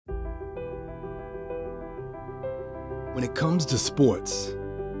When it comes to sports,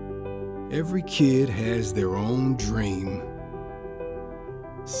 every kid has their own dream.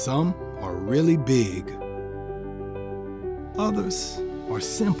 Some are really big. Others are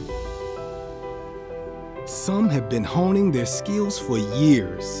simple. Some have been honing their skills for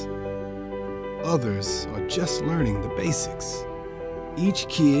years. Others are just learning the basics. Each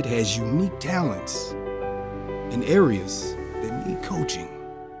kid has unique talents in areas that need coaching.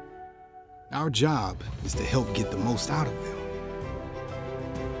 Our job is to help get the most out of them.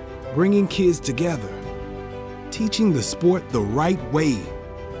 Bringing kids together, teaching the sport the right way,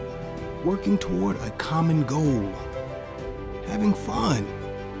 working toward a common goal, having fun,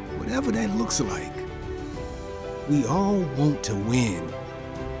 whatever that looks like. We all want to win.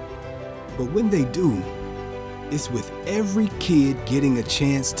 But when they do, it's with every kid getting a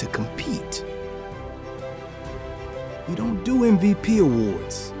chance to compete. We don't do MVP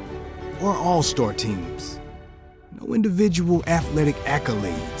awards or all-star teams. No individual athletic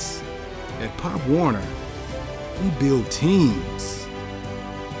accolades. At Pop Warner, we build teams.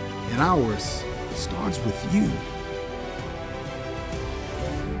 And ours starts with you.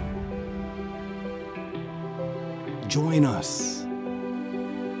 Join us.